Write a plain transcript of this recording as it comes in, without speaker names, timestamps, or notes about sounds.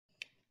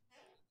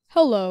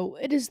Hello,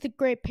 it is the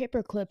Great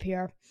Paperclip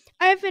here.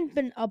 I haven't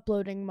been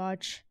uploading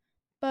much,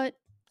 but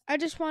I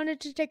just wanted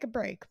to take a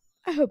break.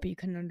 I hope you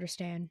can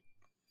understand.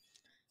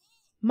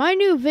 My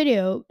new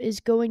video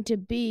is going to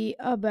be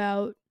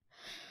about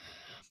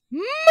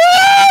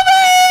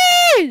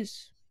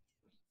movies!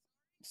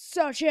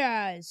 Such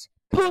as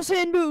Puss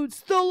in Boots,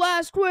 The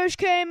Last Wish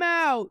came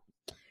out,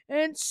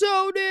 and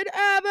so did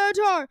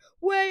Avatar,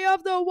 Way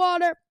of the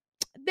Water.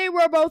 They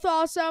were both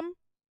awesome.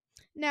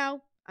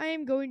 Now, I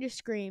am going to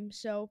scream,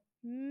 so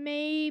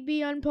maybe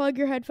unplug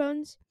your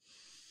headphones.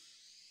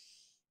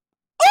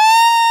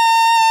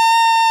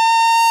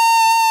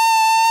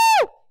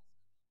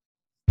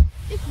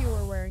 If you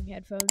were wearing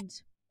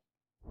headphones.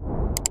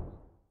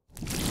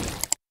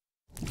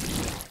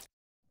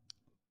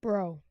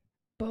 Bro,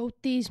 both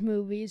these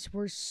movies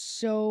were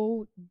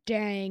so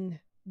dang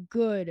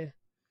good.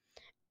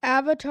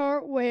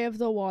 Avatar Way of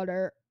the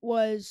Water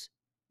was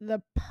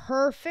the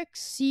perfect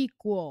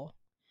sequel.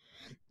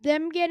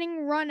 Them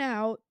getting run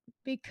out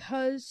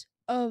because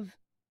of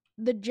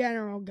the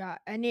general guy.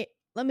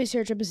 Let me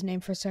search up his name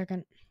for a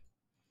second.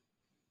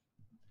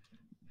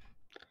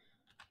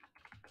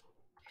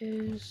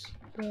 Is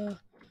the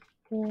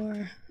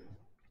war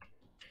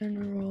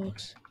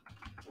general's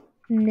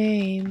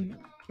name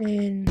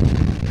in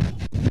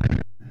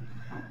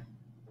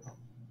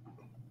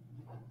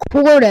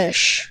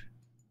Cordish?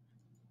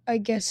 I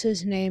guess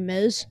his name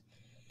is.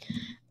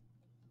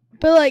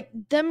 But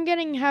them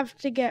have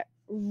to get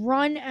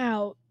run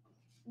out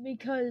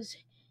because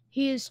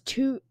he's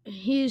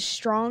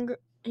strong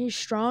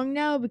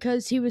now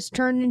because he was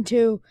turned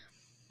into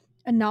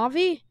a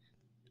Navi.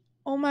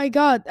 Oh my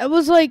god, that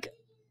was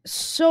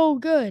so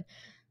good.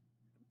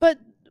 But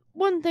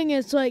one thing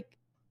is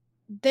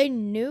they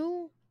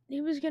knew he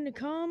was gonna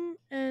come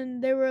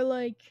and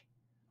they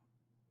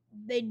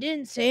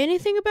didn't say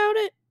anything about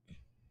it.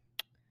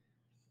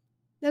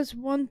 That's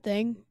one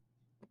thing.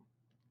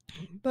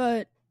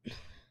 But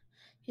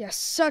yeah,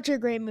 such a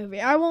great movie.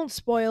 I won't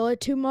spoil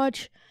it too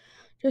much.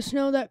 Just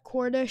know that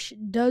Cordish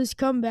does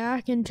come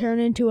back and turn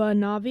into a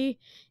Navi.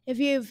 If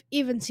you've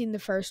even seen the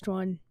first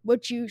one,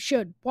 which you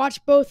should,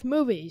 watch both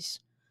movies.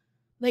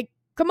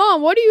 Come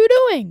on, what are you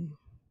doing?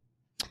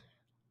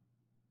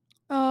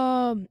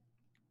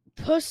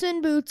 Puss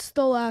in Boots: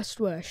 The Last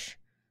Wish.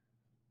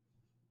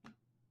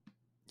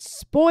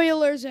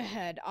 Spoilers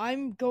ahead.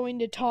 I'm going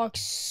to talk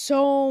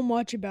so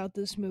much about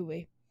this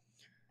movie.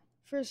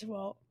 First of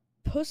all,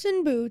 Puss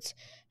in Boots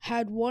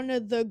had one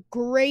of the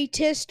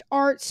greatest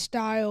art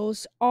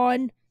styles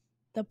on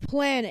the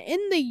planet,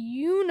 in the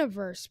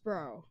universe,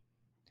 bro.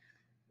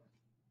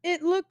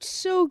 It looked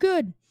so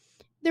good.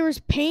 There was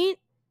paint,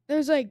 there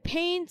was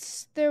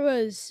paints, there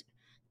was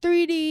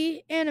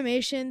 3D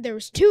animation, there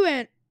was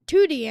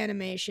 2D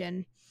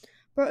animation.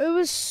 Bro, it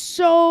was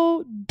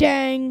so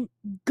dang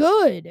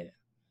good.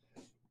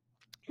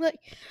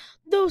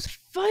 Those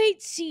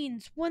fight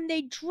scenes, when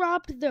they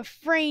dropped the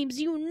frames,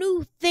 you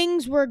knew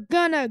things were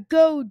gonna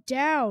go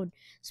down.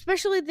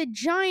 Especially the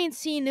giant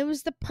scene. It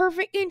was the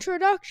perfect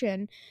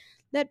introduction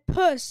that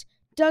Puss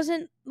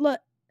doesn't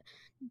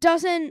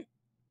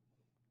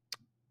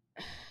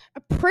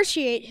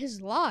appreciate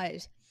his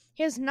lives.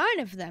 He has 9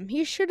 of them.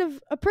 He should have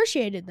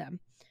appreciated them.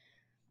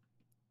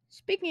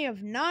 Speaking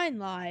of 9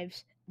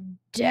 lives,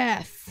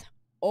 Death.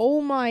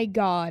 Oh my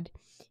god.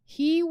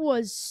 He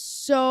was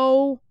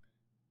so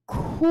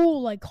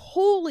cool.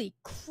 Holy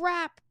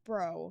crap,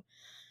 bro.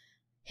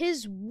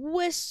 His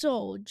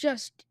whistle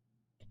just...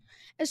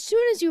 As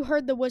soon as you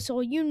heard the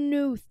whistle, you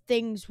knew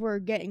things were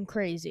getting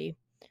crazy.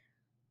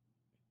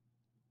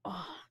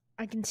 Oh,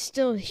 I can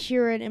still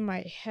hear it in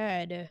my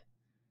head.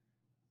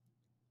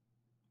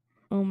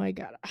 Oh my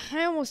god.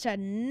 I almost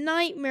had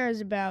nightmares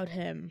about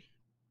him.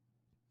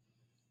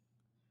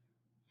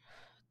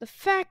 The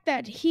fact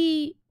that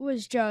he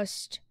was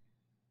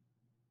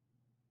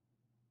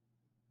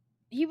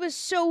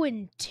so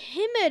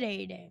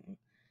intimidating.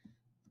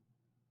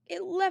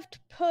 It left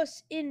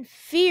Puss in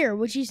fear,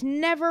 which he's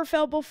never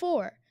felt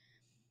before.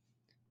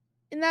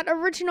 In that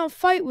original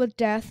fight with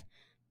Death,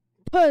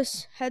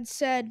 Puss had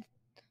said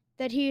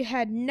that he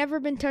had never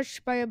been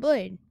touched by a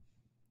blade.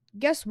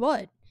 Guess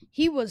what?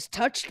 He was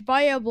touched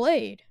by a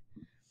blade.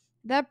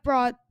 That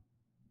brought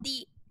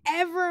the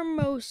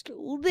evermost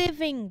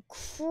living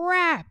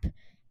crap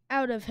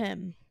out of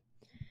him.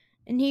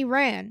 And he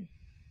ran.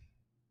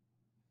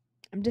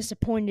 I'm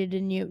disappointed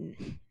in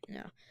Newton.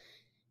 No.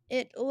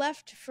 It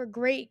left for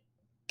great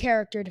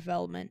character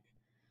development.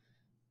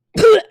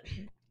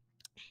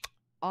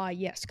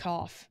 Yes,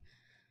 cough.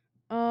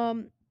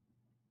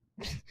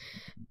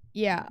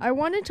 Yeah, I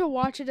wanted to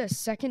watch it a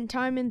second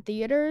time in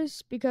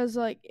theaters because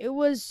it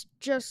was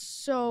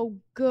just so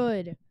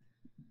good.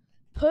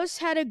 Puss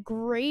had a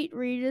great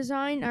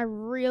redesign. I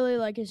really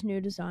like his new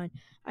design.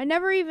 I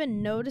never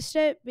even noticed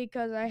it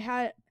because I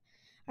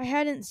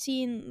hadn't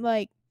seen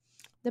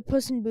the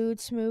Puss in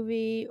Boots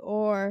movie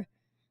or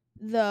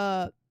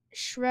the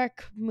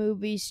Shrek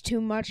movies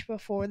too much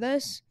before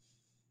this.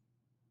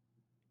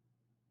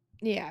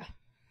 Yeah,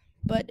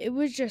 but it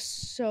was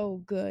just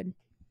so good.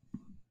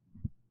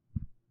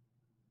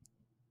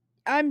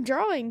 I'm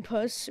drawing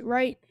Puss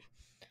right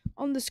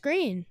on the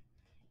screen.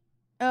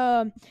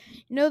 You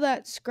know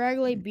that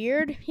scraggly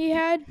beard he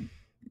had?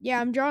 Yeah,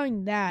 I'm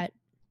drawing that.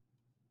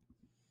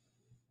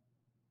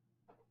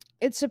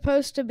 It's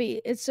supposed to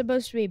be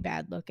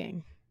bad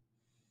looking.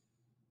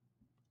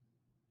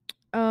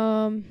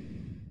 Um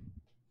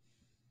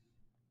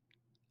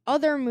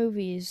Other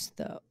movies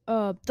though.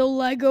 The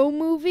Lego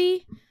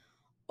movie?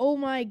 Oh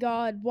my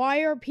god, why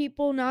are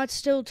people not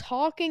still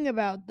talking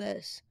about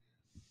this?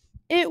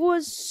 It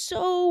was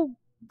so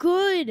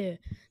good.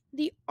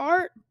 The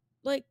art,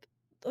 like,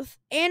 the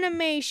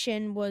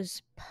animation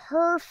was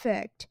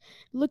perfect.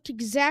 Looked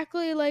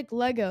exactly like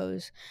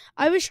Legos.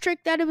 I was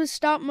tricked that it was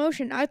stop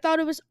motion. I thought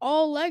it was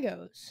all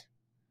Legos.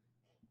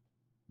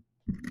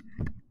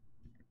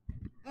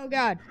 Oh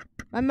god,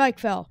 my mic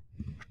fell.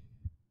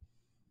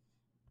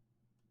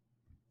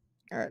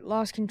 Or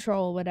lost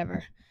control,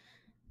 whatever.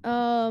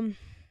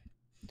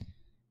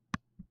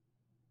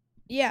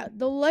 Yeah,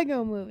 the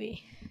Lego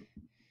movie.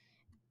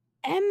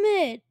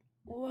 Emmett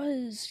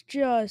was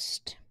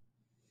just.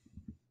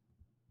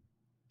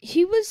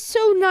 He was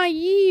so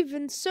naive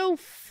and so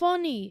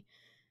funny,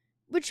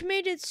 which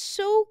made it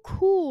so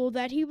cool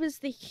that he was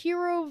the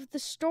hero of the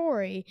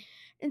story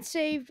and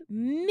saved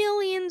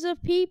millions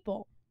of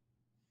people.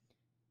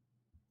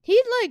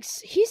 He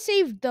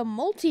saved the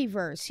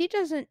multiverse.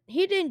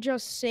 He didn't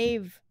just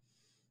save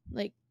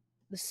like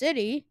the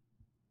city.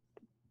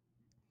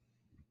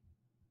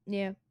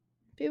 Yeah.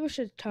 People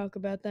should talk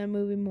about that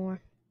movie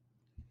more.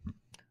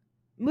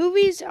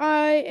 Movies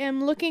I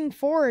am looking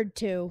forward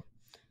to.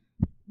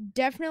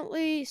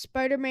 Definitely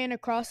Spider-Man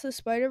Across the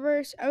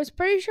Spider-Verse. I was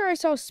pretty sure I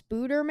saw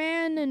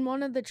Spooderman in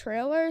one of the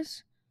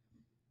trailers.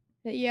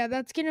 But yeah,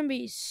 that's gonna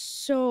be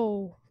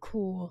so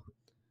cool.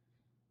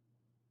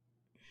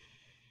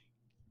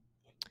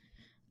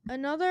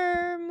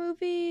 Another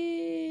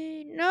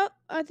movie? Nope,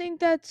 I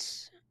think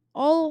that's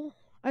all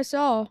I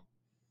saw.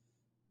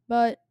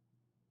 But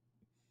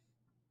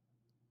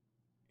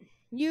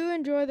you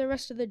enjoy the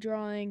rest of the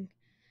drawing.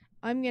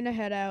 I'm gonna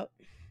head out.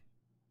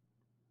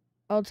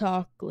 I'll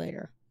talk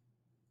later.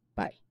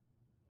 Bye.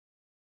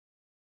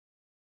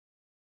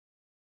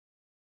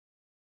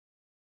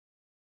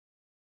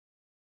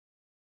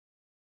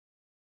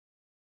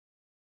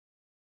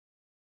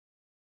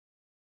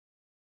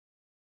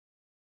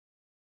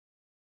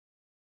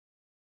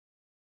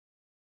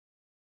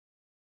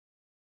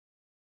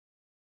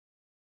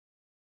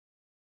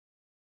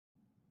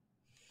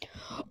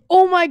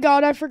 Oh my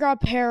god, I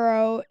forgot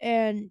Pero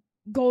and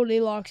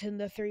Goldilocks and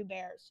the Three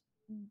Bears.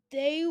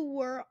 They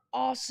were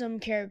awesome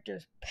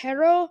characters.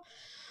 Pero,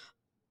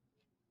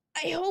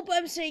 I hope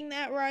I'm saying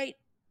that right.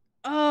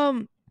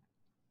 Um,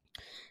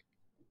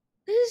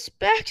 his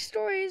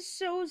backstory is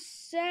so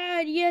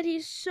sad, yet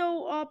he's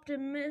so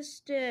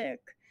optimistic.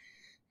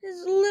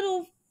 His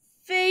little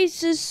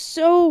face is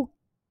so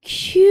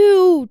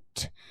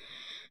cute.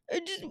 I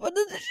just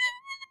wanted to.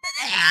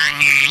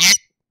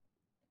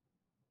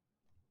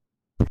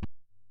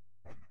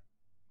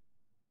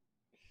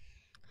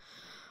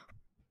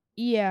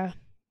 Yeah,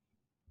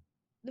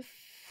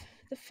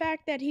 the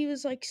fact that he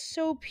was like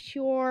so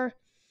pure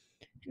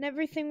and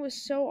everything was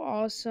so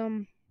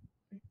awesome,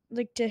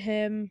 like to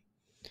him,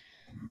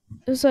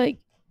 it was like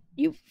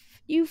you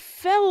you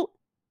felt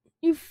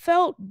you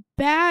felt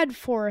bad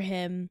for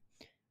him,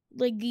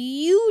 like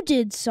you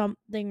did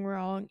something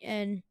wrong,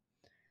 and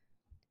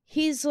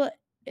he's like,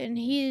 and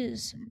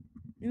he's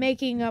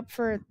making up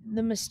for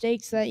the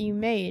mistakes that you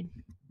made.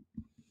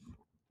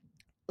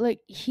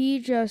 Like he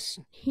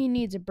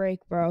needs a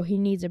break, bro. He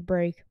needs a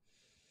break.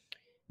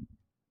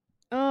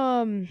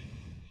 Um,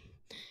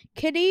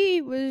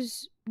 Kitty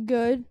was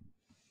good.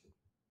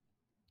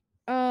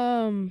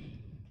 Um,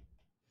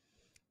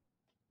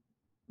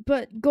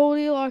 but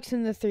Goldilocks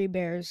and the Three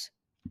Bears,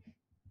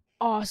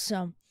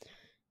 awesome.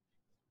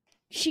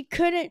 She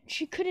couldn't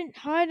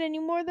hide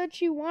anymore that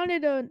she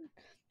wanted a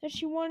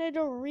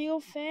real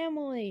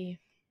family.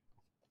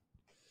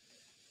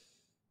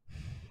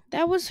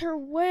 That was her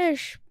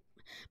wish.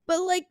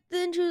 But like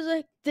then she was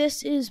like,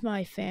 "This is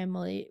my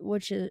family,"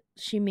 which is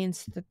she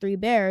means the Three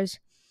Bears.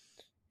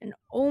 And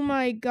oh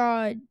my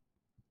god,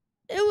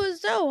 it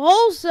was so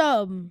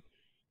wholesome.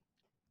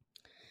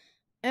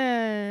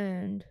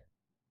 And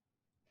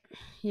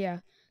yeah,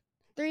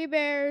 Three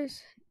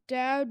Bears.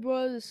 Dad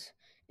was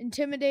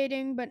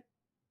intimidating but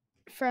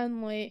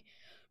friendly.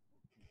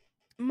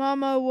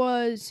 Mama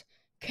was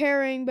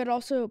caring but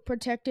also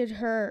protected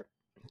her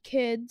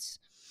kids.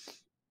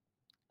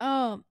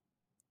 Um,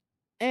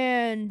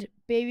 and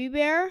Baby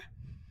Bear,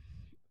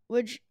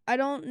 which I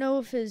don't know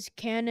if is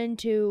canon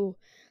to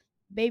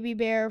Baby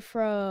Bear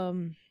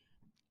from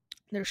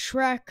the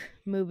Shrek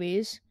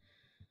movies,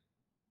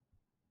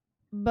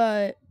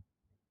 but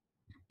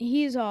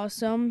he's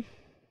awesome.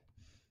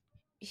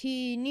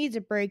 He needs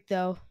a break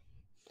though.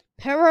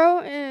 Pero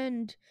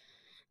and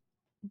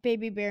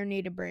Baby Bear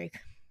need a break.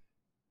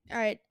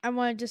 Alright, I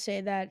wanted to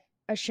say that.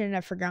 I shouldn't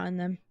have forgotten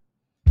them.